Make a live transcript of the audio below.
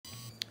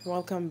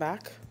Welcome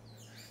back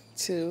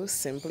to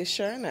Simply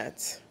Sharing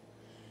It.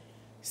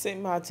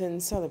 St.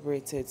 Martin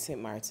celebrated St.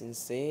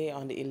 Martin's Day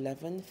on the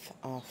 11th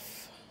of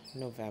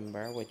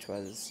November, which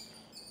was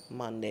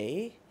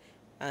Monday,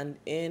 and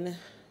in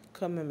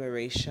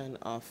commemoration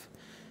of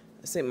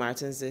St.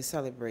 Martin's Day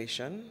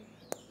celebration,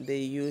 they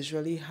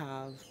usually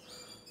have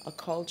a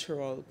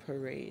cultural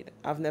parade.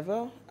 I've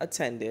never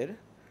attended.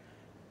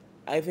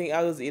 I think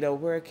I was either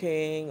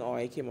working or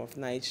I came off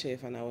night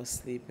shift and I was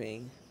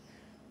sleeping.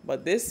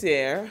 But this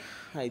year,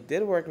 I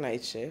did work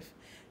night shift,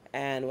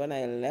 and when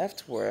I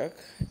left work,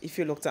 if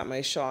you looked at my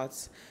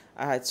shots,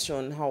 I had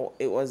shown how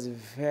it was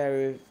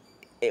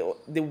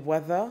the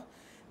weather,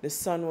 the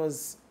sun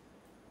was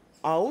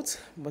out,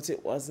 but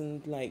it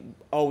wasn't like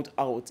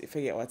out, if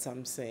you get what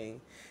I'm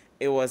saying.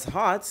 It was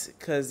hot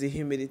because the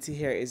humidity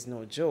here is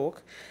no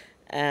joke.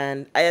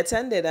 And I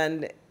attended,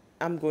 and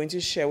I'm going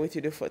to share with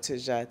you the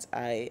footage that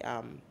I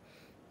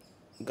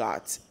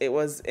got. It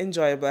was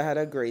enjoyable. I had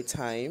a great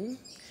time.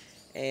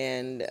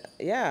 And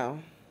yeah,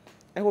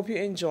 I hope you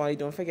enjoy.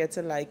 Don't forget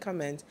to like,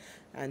 comment,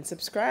 and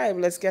subscribe.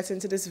 Let's get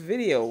into this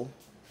video.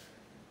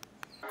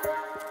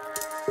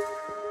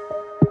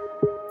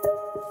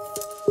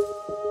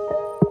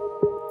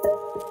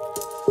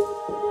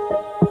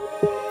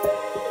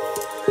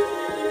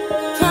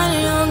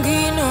 Finally don't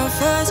get no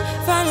fuss.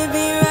 Finally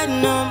be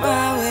riding on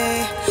my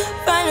way.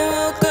 Finally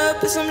woke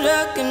up with some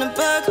luck in the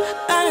book.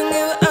 I don't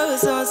give a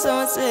what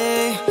someone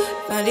say.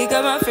 Finally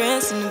got my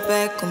friends in the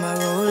back of my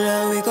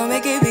roller. We gon'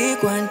 make it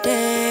big one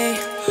day.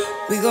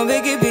 We gon'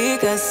 make it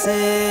big, I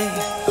say.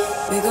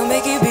 We gon'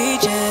 make it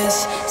big,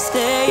 just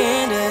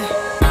stay in there.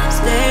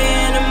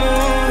 Stay in the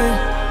moment.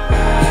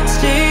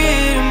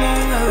 Stay in the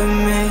moment with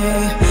me.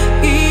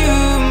 Give you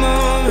a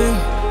moment.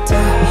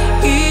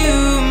 Give you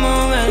a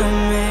moment with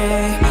me.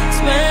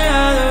 Smell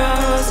all the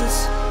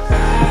roses.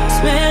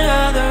 Smell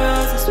all the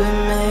roses with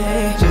me.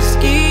 Just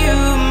give you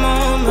a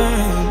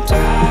moment.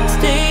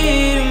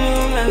 Stay in the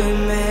moment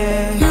with me.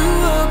 You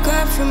woke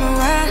up from a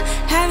while.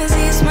 Haven't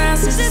seen you smile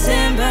since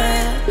December.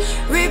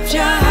 Ripped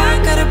your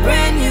heart, got a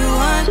brand new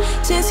one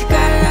since you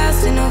got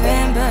lost in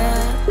November.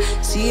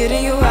 See it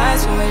in your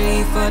eyes when we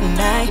leave for the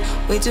night.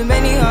 Way too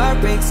many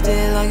heartbreaks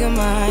still on your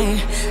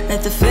mind.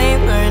 Let the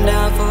flame burn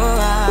down for a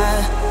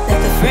while.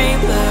 Let the flame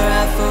blur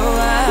out for a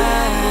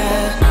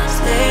while.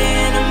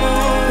 Stay in the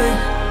moment.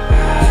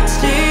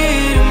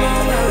 Stay in the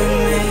moment with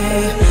me.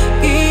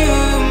 Give you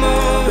a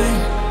moment.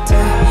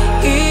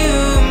 Give you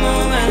a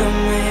moment with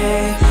me.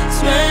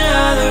 Smell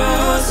all the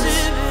roses.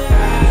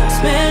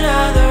 Smell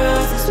all the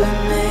roses with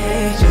me.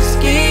 Just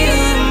give you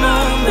a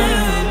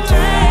moment.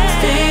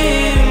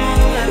 Stay in the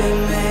moment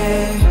with me.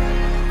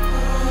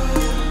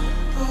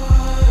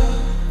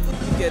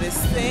 Get this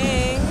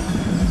thing.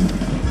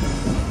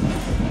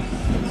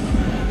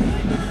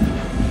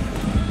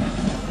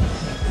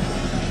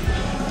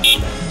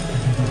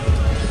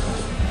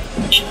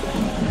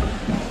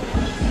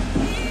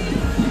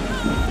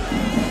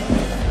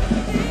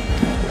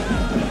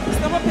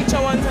 Snap a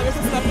picture one time. Is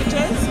it snap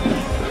pictures?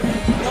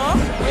 No?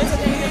 Wait a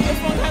second. Your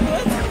phone can do it?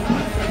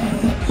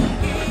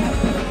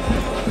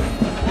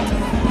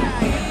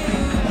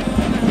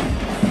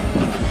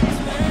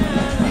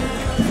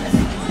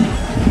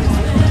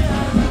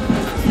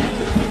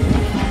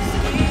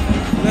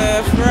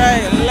 Left,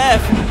 right,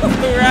 left,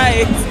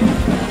 right.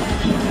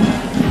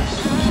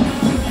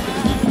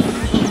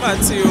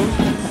 Matthew.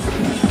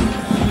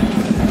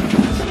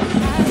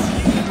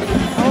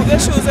 I hope the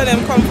shoes are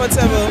them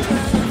comfortable.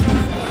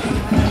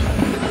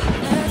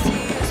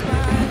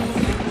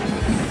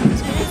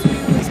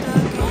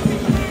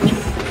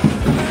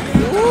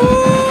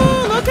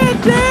 Ooh, look at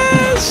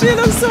that. She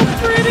looks so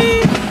pretty.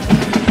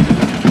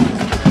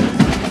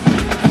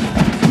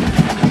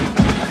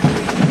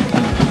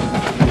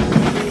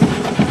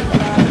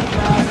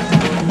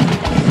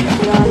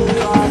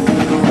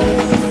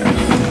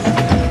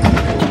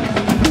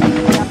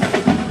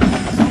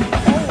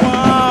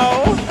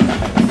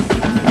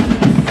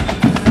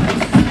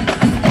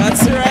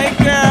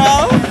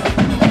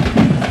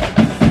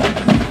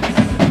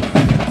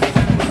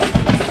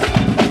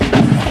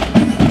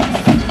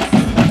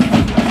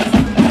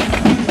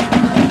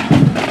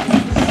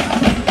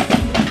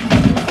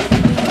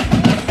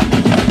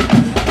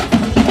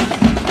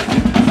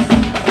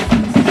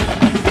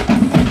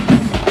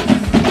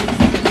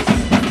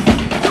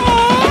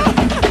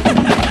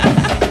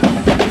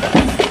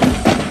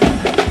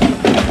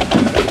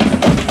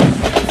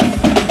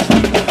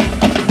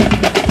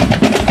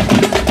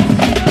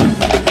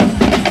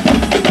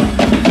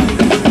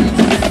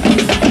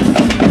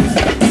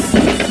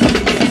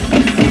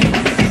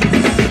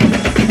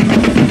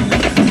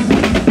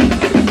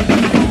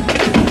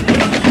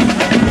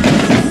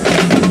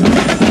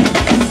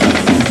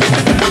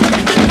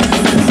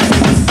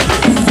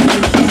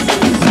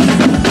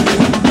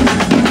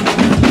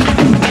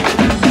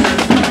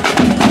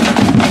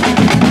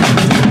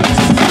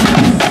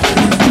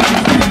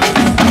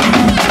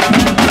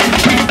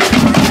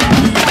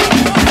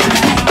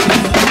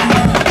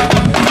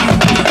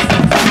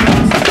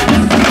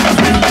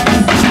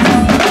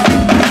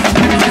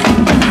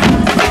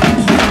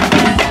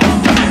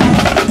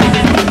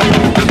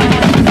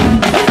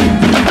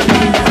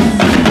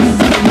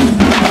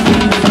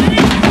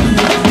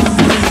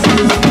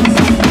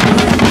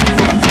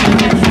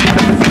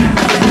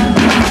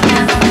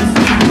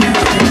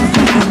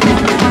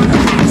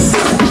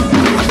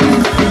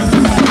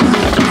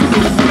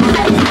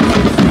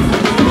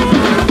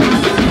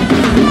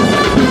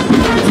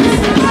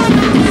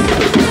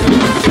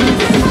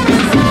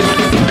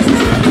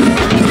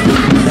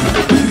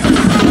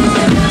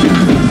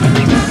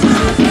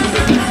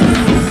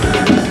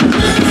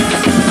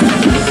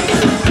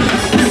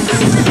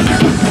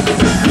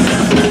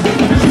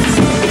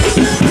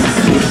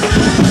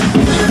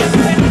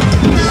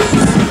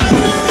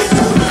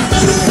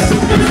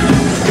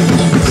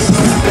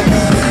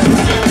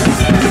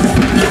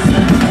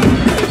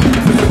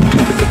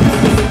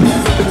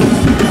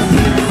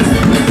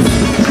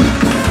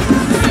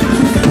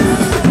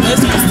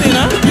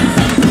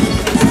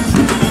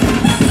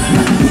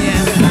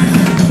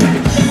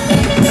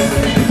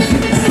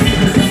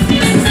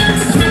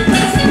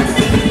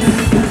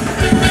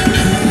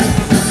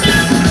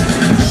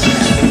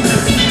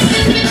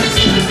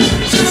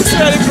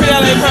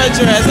 like her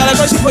dress. I like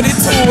how she put the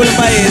tool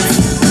by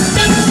it.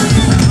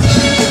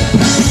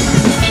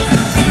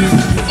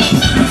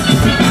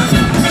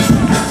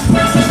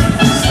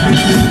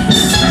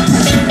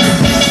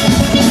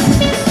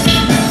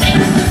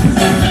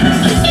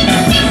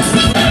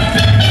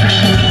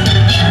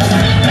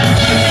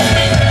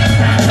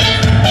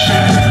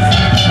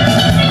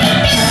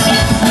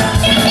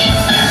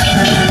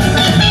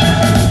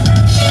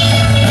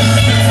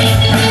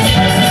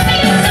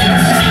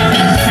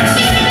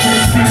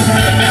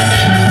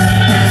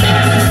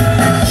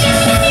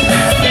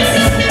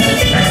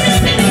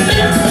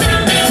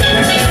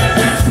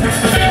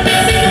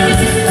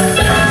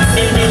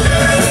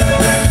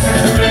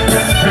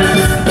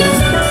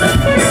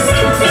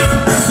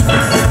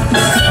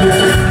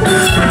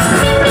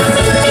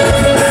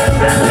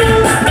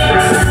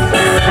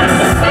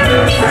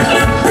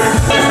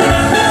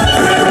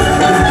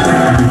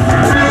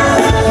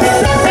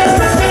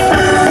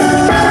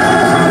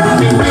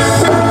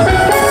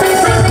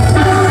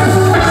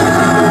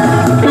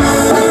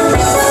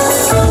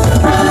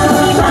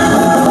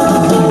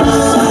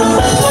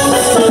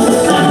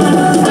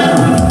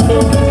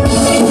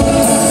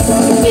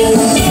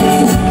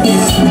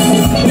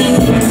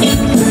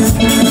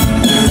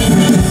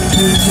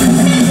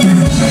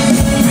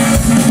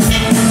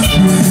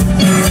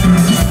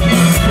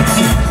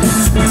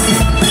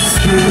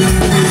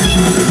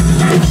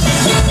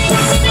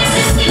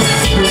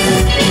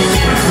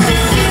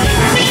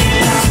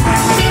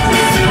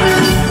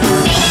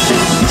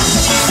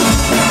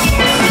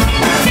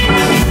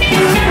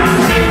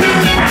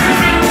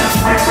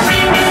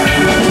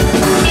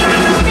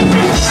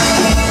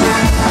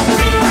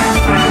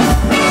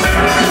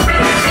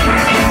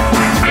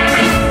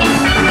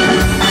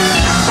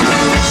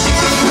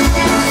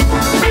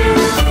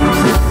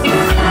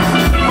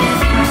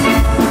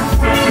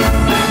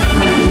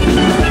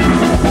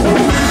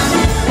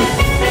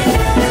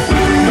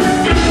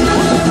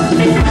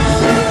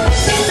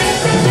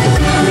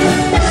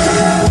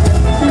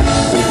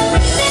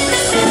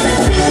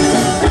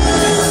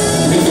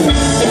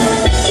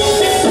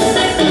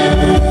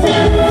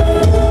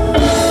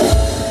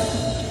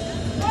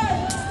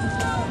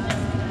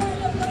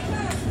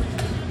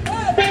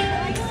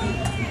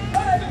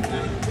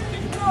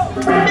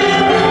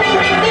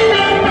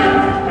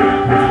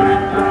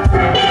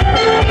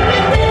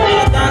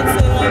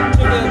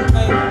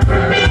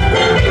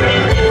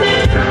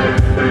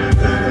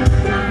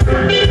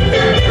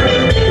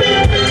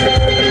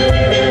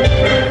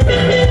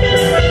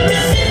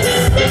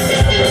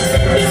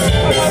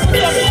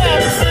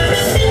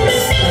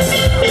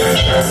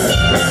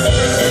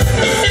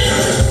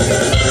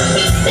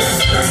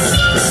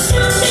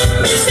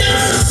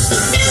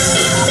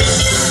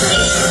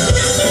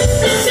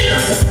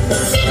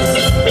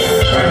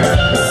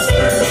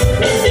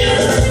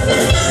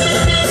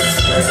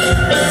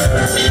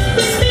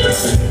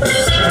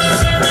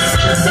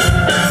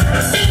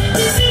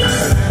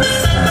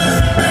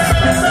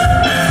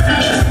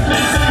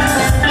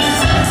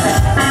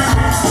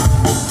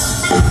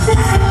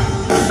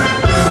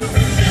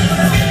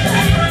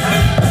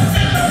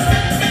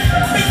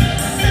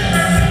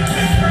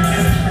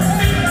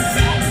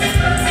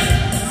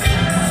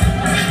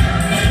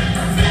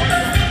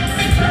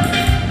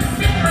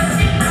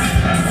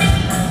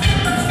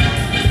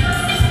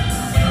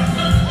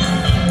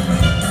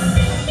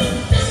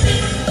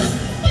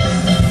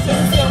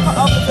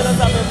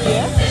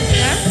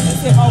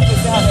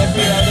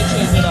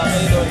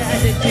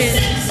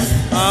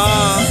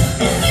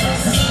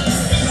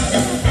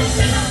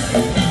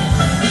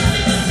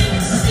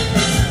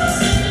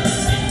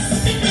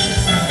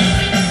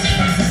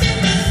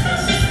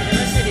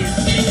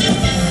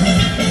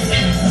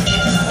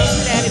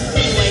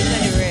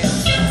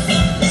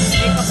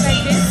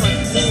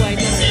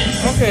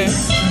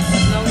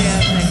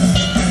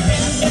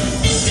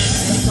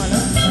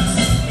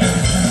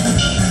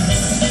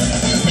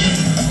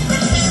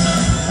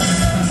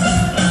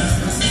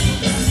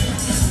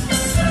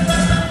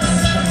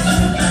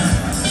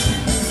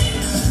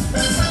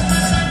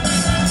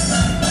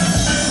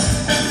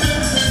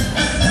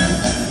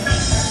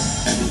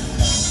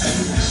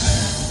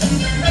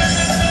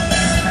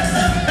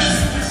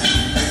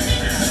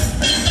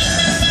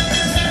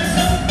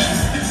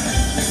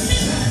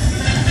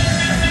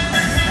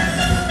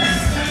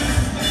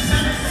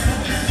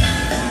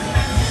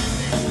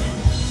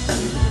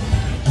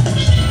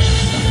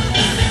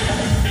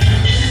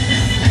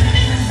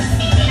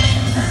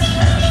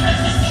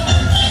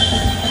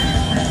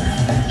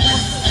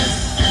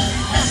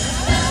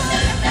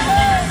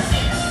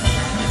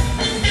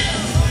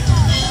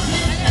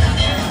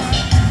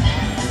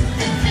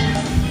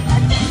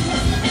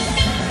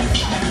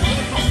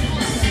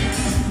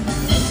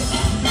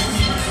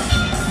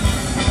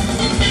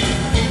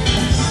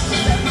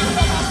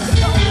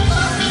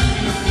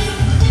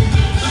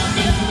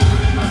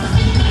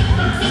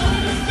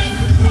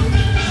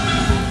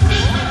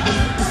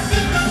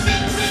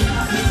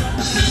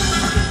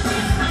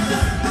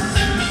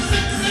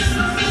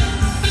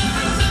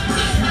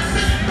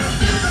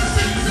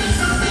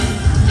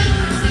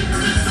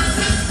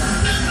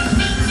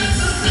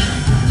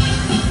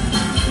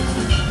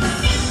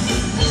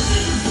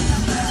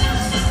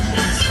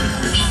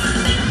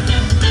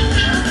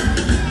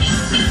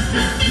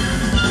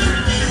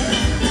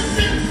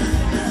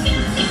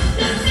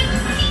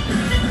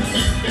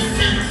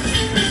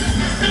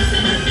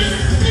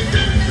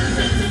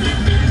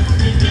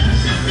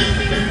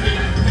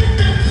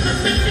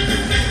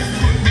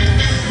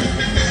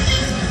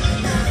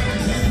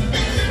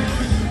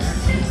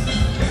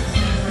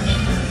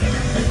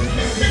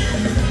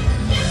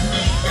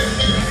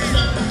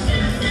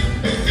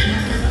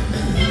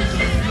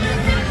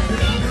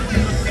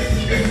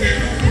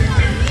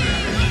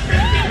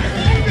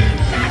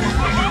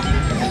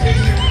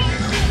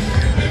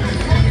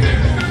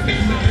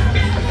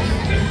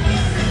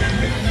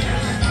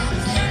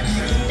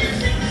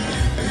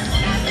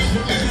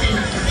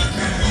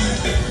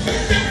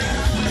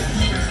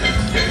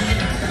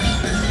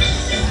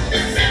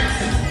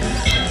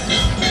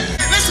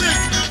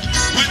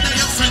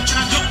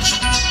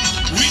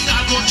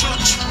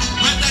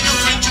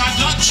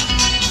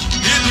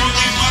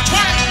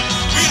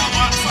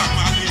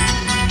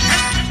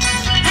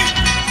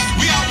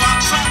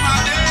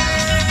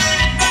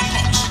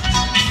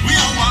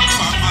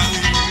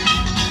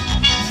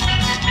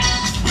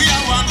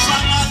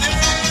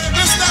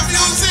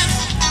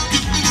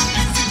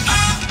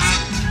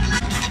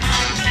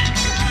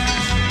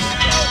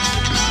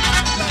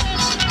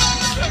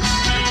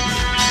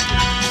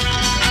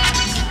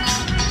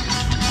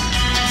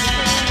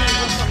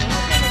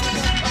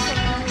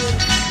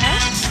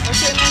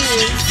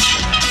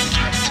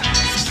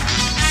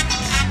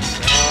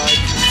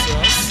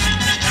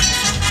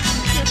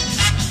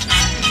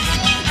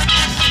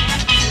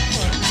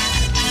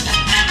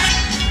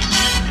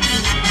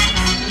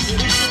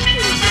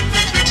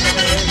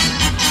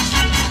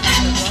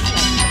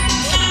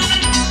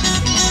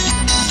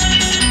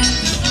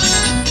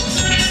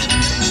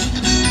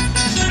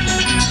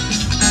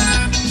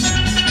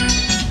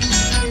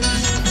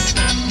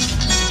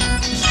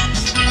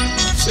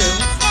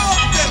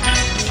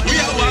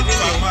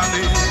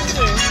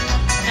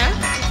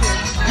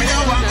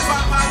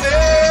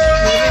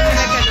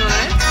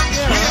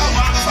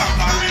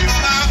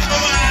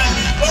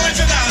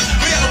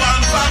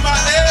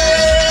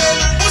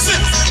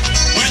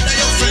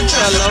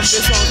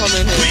 this one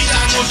coming here. We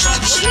are no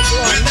church. This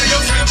one. Whether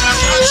your friend or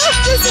church,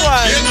 This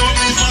one. they know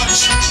me much.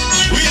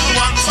 We are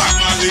one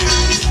family.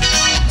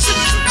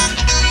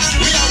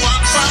 We are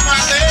one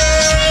family.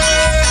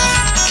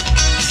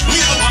 We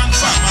are one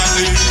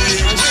family.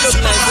 And she look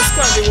nice, this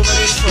curvy woman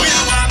in front. We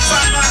are one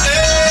family.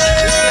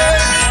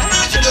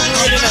 She look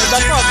really nice,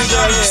 that curvy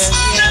girl here.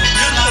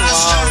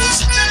 Wow.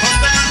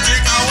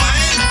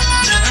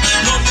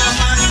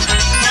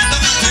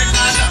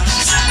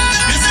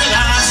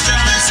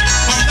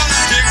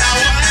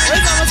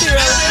 Where's the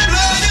material?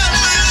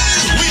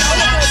 We are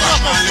one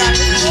family.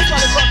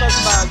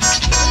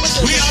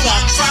 We are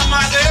one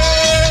family.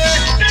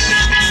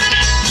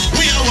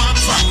 We are one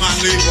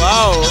family.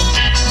 Wow.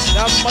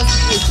 That must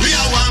be We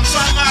are one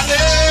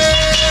family.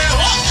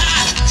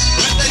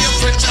 Whether you're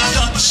French or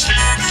Dutch,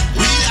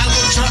 we are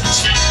go church.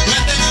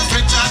 Whether you're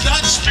French or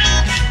Dutch,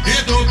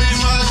 it don't be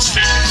much.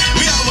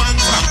 We are one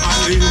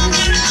family.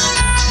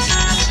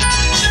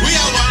 We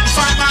are one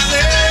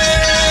family.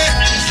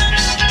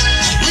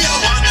 We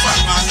are one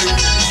family.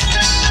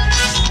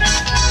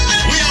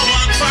 We are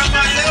one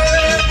family.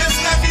 This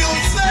nephew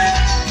say.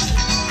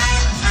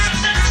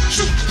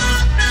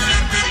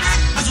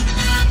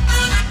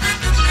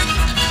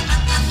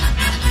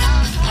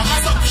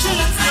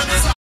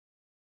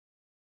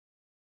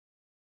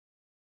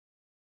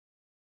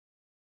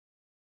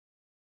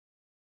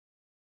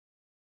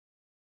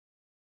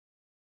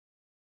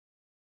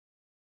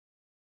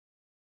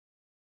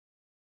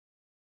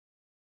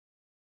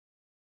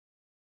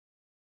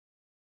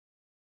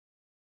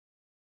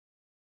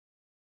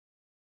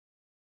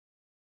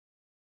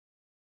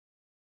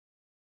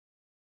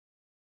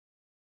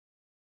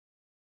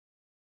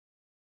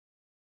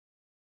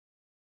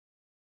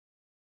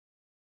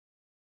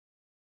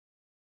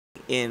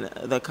 in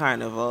the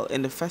carnival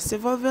in the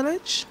festival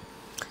village.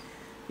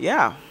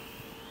 Yeah.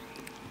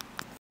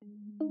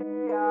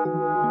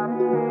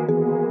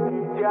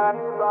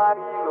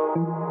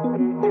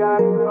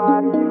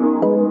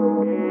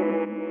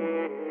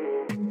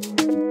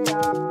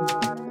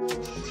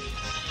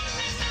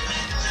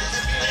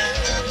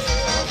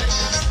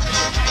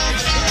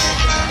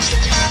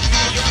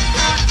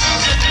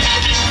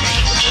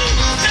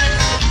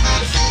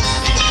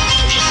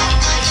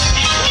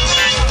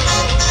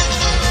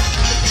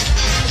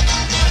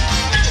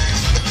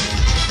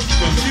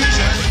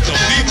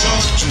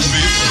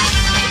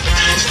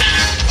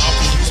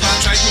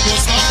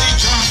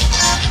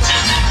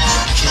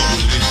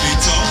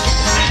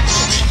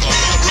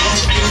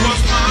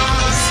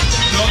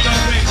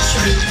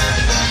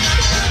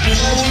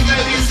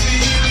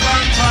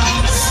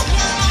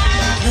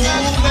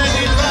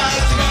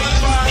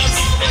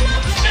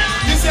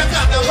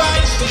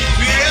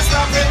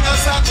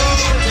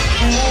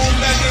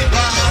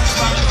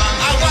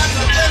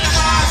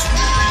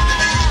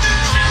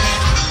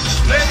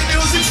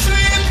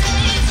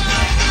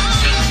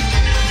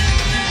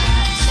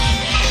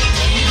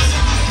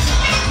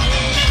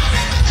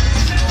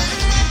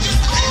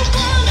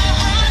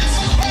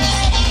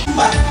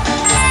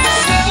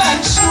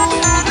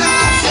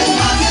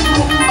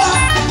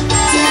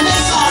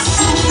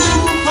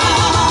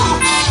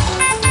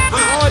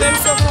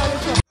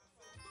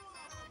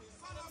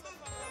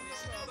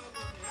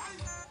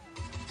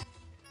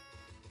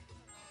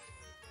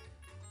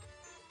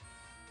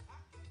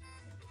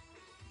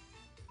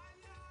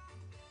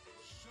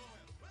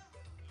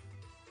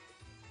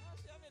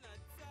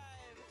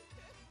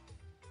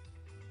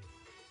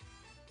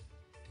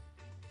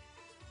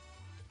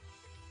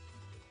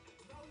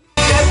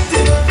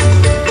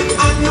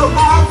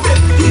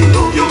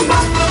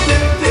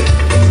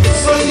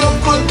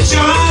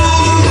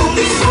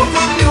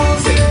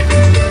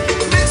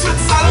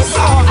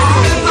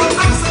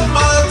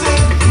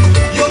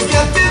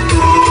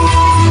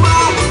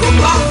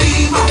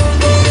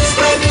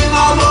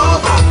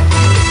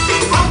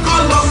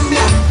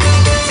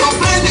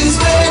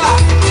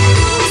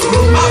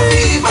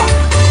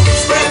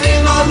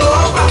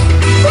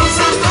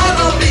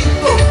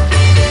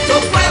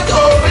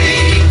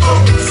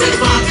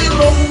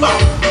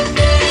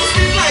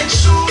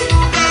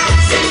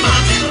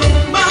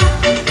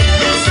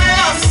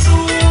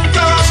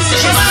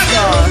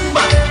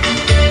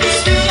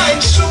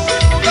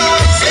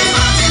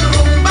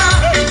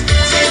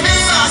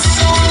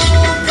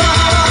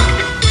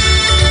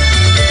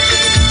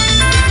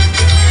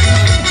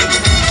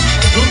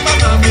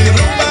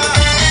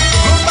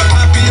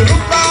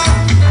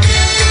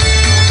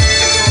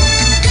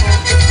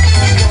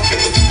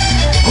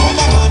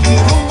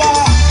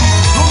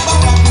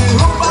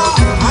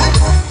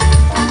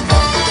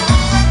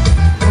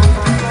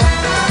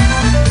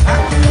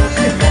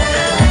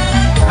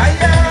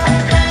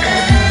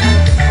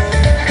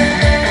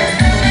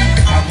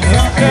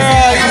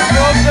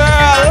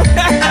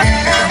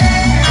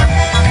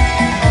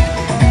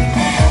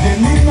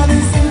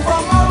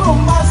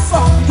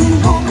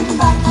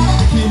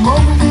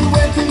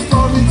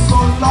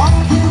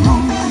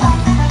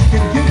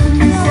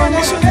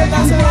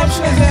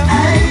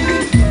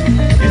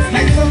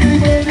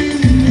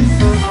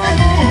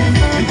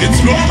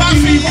 It's rumba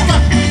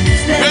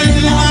fever.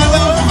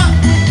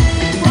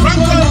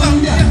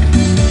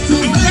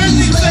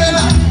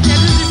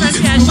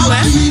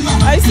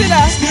 see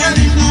that?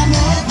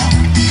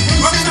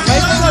 My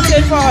sister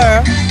said for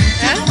her.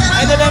 Eh?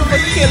 I know them for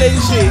killing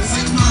she.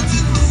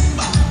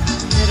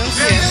 I don't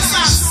care.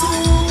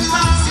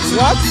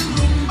 What?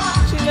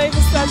 She not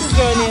even started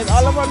journey yet.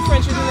 All of our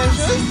French with them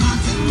shoes?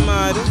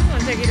 Mad. I'll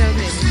take it out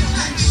maybe.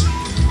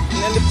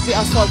 And then the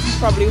assault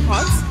probably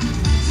hot.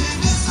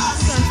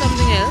 Put on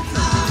something else.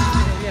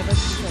 Yeah, but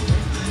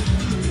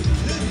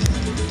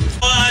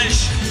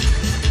Gosh.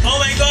 Oh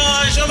my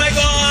gosh, oh my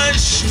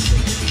gosh.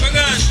 Oh my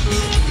gosh.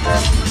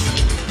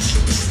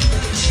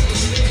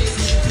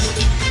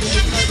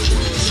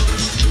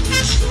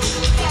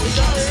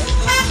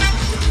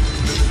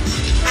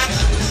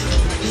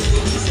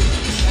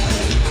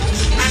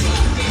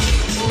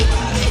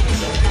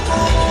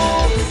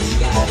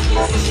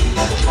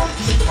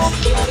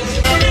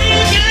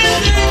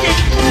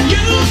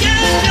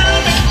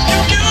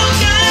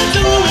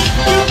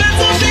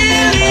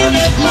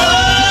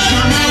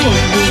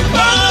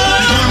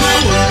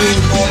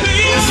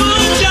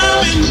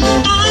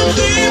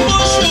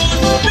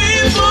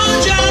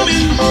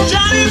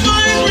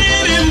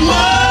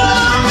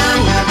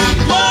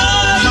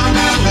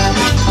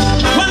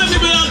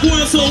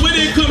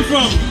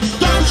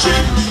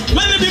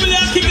 When the people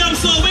are kick up,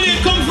 so where they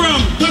come from?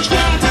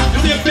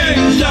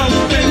 Bend down,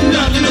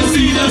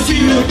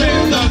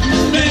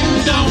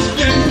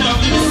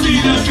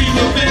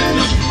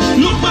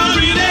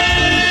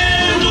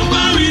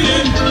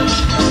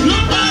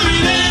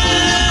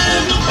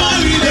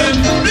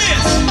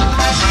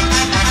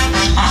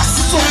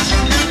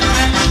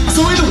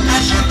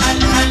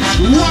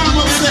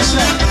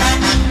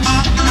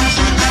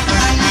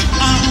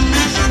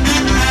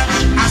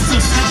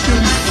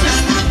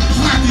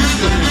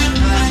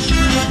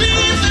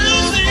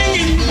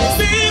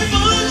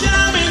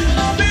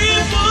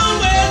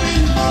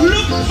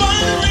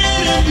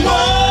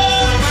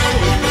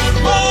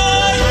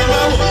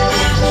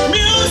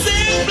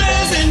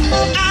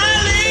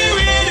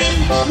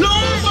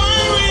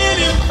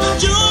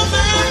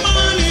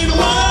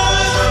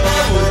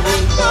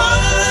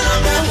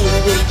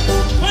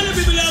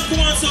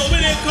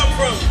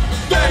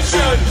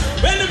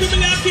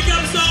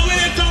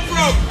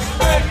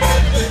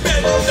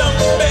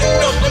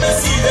 let me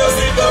see those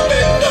people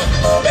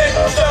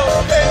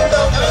bend down,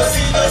 let me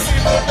see those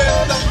people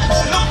bend down.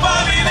 Look for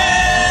me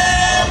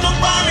there, look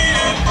for me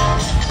there,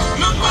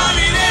 look for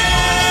me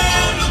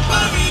there, look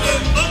for me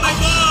there. Oh my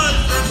God,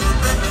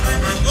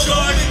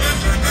 Jordan.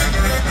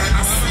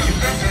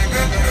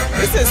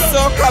 This is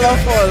so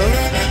colorful.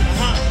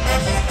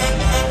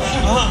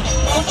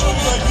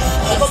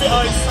 Look at the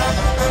eyes.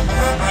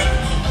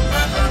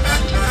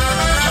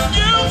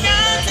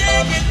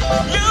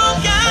 You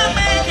can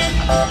make it,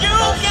 you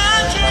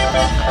can keep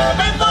it.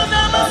 People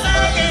never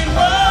second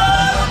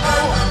word.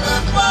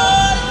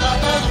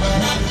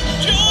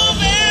 You've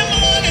been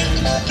morning,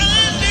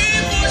 not the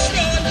bush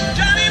road.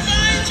 Johnny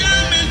Boy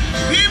jamming,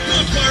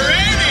 people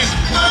parading.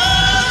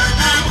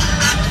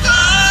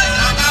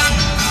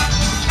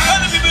 Where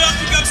the people have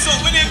to come so?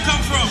 Where they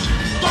come from?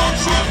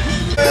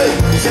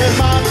 Saint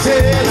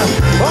Martin,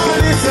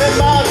 only Saint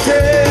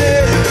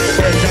Martin.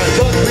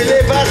 Just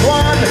believe at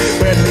one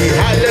when we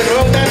had it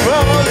round and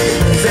round.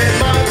 Saint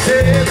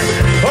Martin,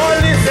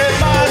 only Saint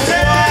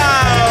Martin.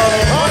 Wow.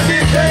 On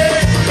this day,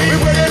 we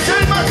will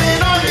Saint Martin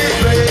on this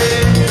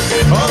day.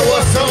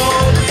 Our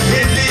song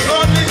is the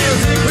only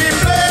music we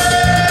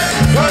play.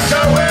 Don't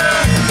aware,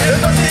 there's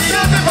nothing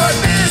else about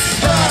this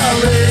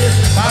story.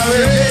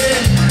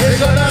 It's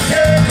gonna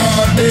take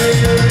all day.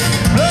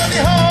 Bloody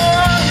hard.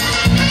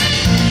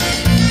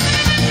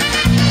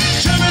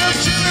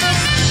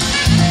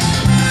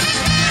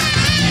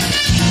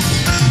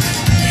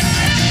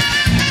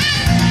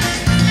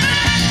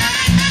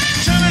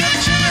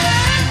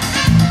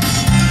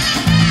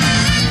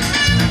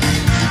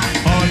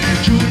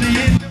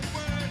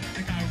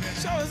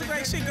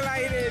 She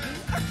glided.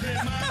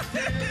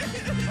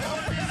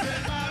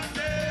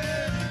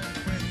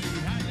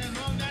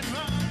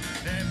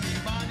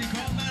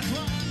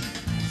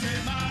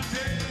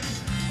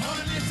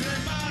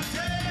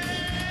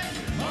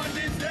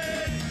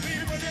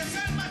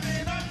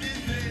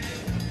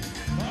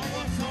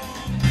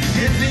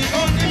 It's the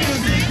only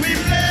music we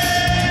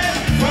play.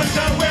 What's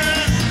the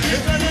word?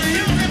 It's gonna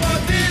use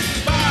about this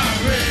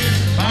parade.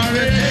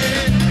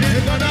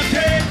 It's gonna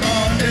take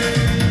all day.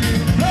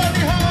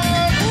 Bloody hard.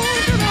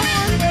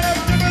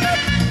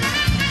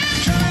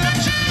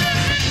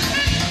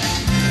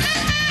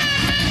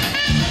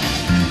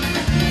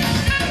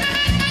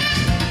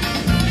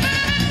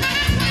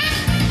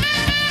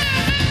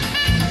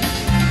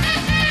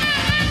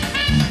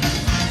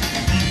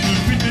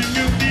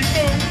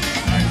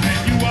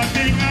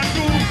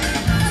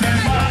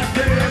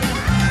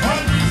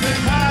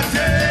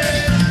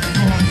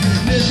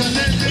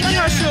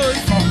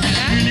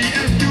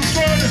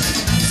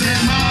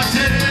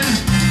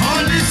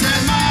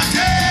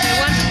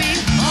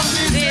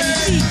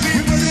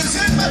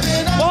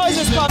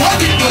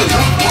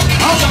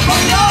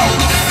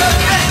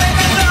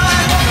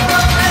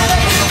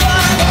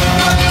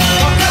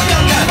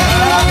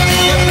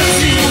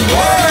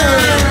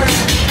 Word.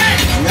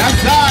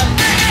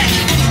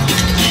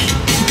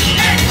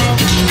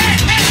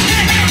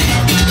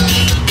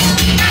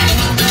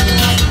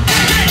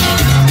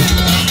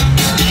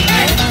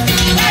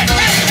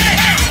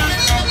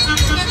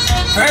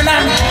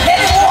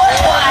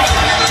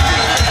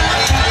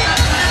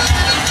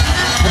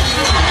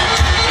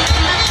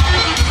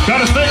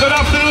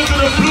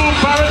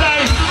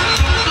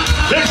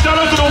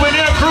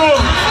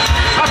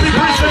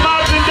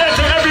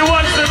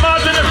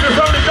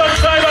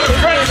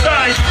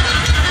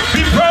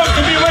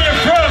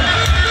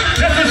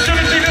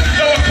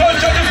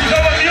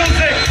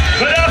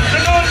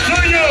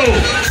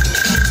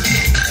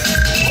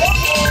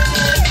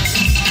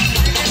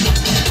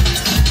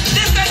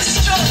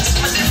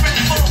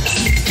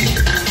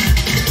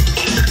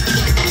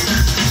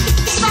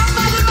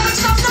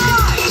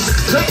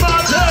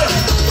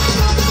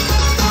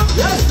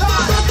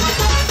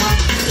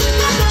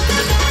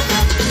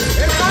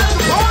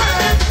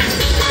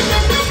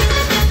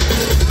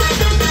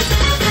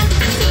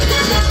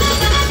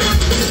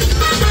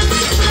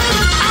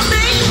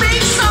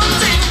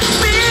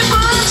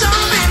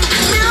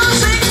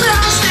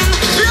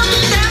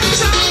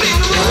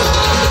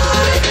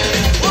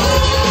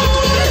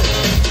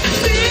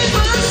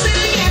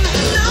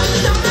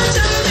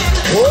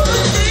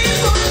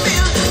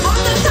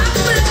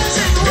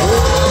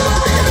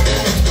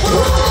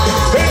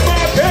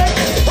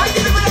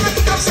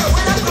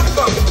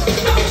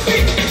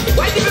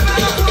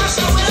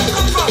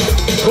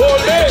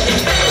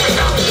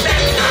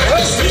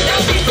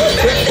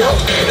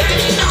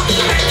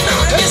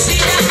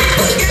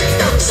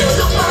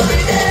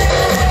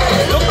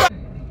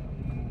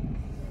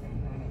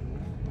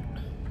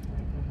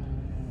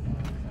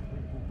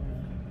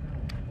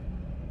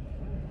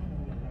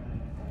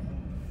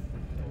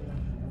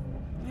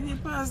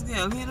 Pass,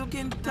 girl. He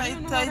looking tight.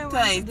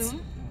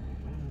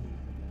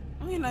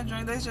 Oh, you're not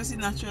drunk. That's just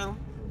natural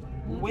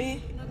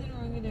way. Nothing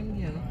wrong with them,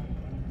 girl.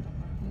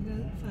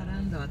 Father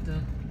and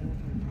daughter.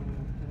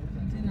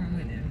 Nothing wrong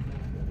with them.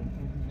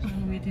 So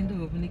I'm waiting to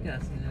open the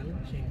casino.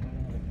 Look, check.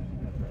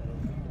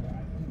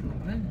 It's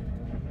open.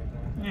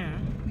 Yeah.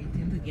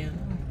 Waiting to get out.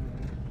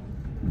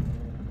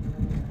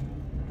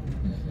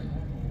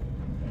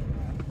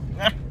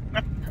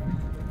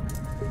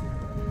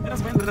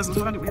 That's when there's a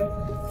lot of Yeah.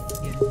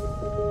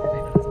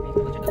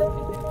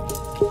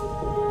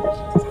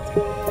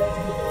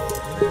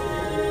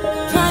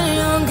 Finally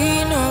don't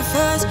get no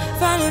fuss.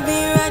 Finally be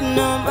riding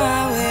on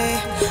my way.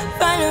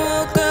 Finally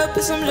woke up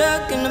with some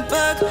luck in the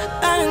book.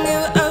 I don't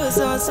give a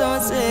what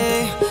someone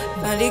say.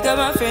 Finally got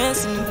my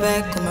friends in the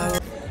back of my room.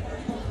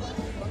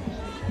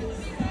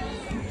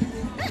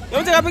 You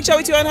want to take a picture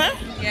with you and her?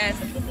 Yes.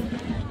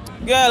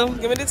 Girl,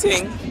 give me the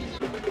thing.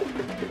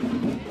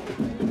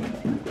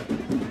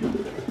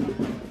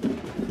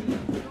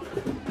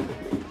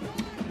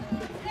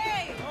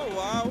 Oh,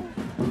 wow.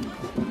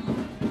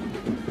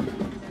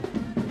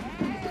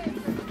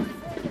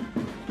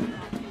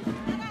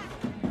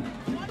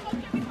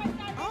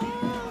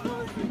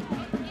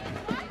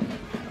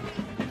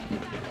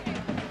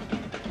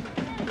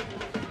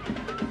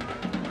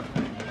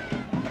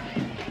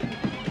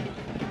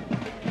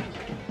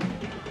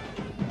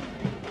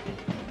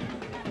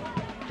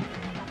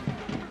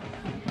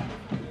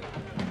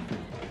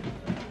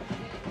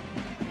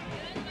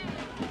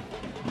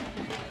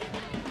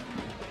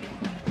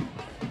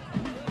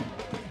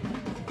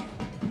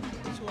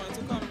 She wants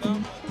to come down.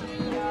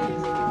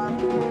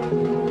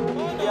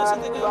 Oh, no, she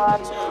take a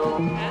picture.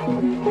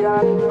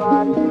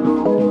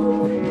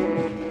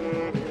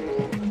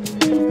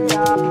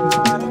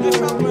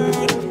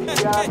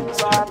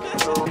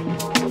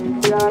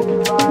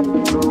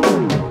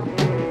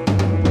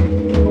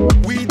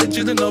 We the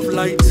children of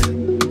light.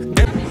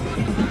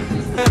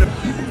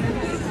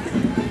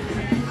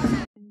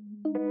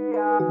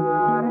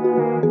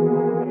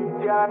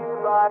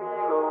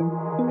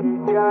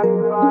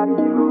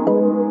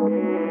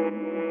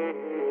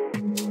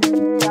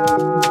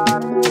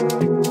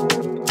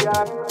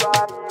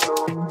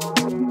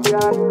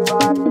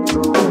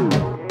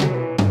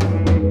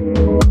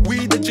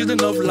 We the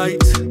children of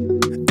light,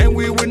 and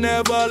we will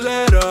never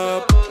let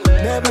up.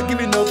 Never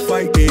giving up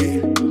fight,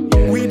 yeah.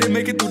 We didn't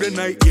make it through the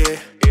night, yeah.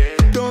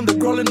 Done the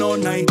crawling all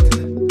night,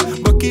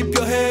 but keep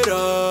your head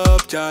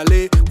up,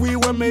 Charlie. We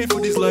were made for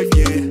this life,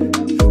 yeah.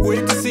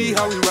 Wait to see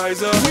how we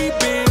rise up. We've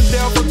been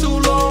down for too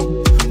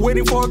long,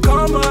 waiting for a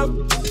come up.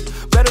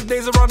 Better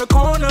days around the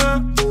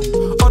corner.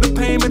 All the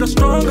pain made us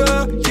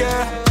stronger,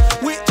 yeah.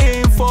 We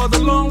aim for the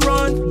long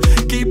run,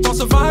 keep on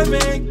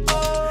surviving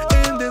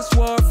in this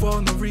war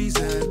for no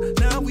reason.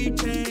 Now we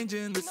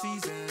changing the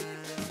season.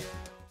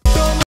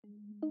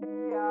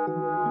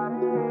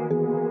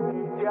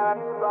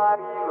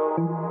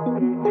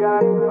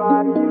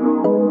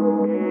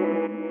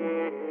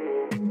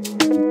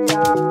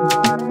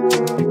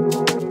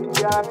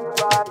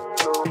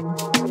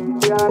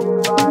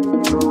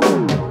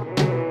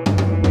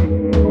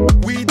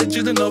 We the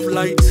children of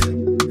light,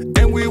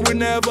 and we will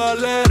never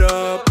let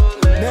up.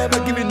 Never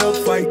giving up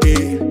fight,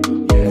 yeah.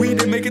 We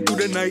didn't make it through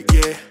the night,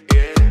 yeah.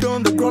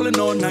 Done the crawling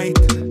all night,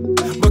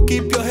 but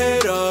keep your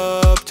head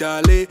up,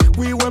 Charlie.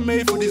 We were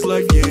made for this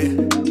life, yeah.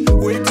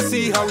 Wait to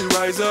see how we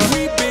rise up.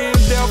 We've been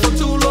down for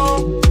too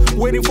long,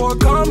 waiting for a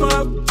come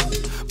up.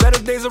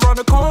 Better days around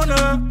the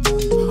corner.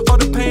 All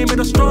the pain made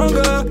us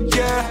stronger,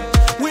 yeah.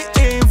 We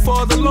aim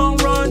for the long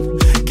run,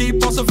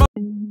 keep on surviving.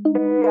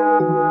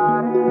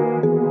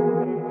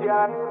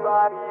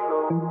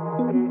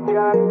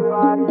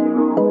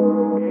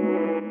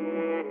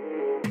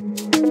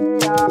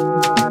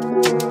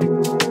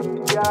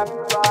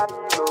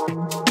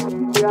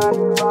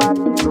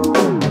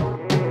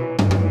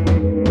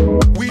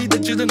 We the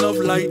children of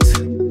light,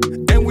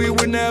 and we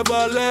will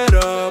never let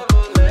up.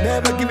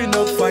 Never giving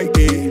up fight,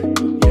 yeah.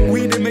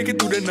 We didn't make it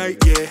through the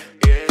night, yeah.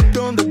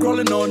 Done the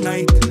crawling all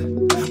night,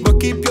 but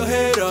keep your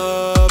head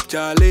up,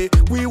 Charlie.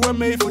 We were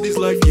made for this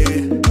life,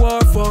 yeah.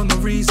 War for no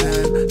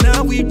reason.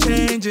 Now we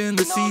changing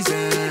the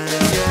season,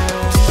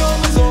 yeah.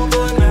 Storm is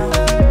over now.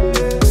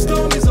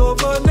 Storm is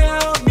over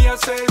now. Me I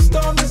say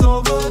storm is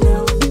over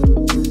now.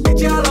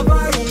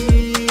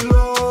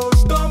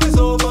 Storm is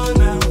over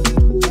now.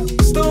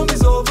 Storm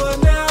is over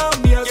now.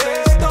 Me I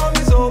say storm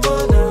is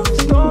over now.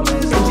 Storm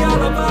is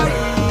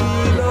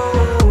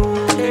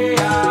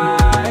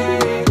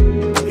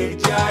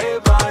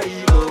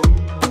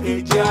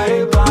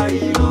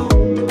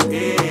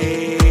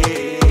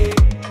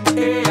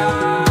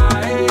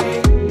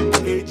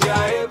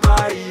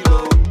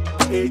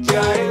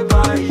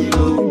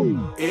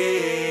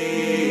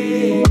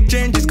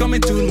change is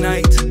coming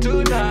tonight.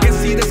 Can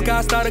see the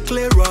sky start to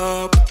clear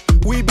up.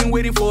 We've been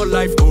waiting for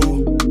life,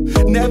 oh.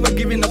 Never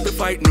giving up the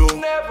fight, no.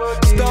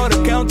 Start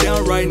a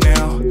countdown right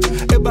now.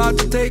 About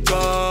to take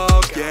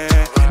off,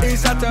 yeah.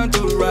 It's our turn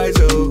to rise,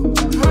 oh.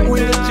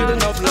 We're the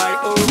children of light,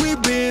 oh.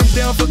 We've been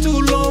down for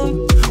too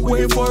long,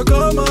 waiting for a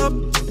come up.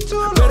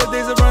 Better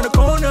days around the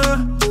corner.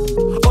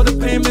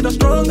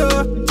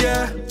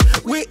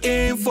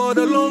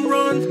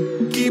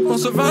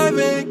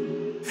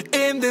 surviving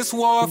in this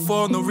war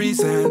for no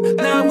reason.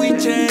 Now we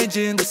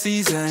changing the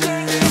season.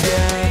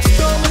 Yeah.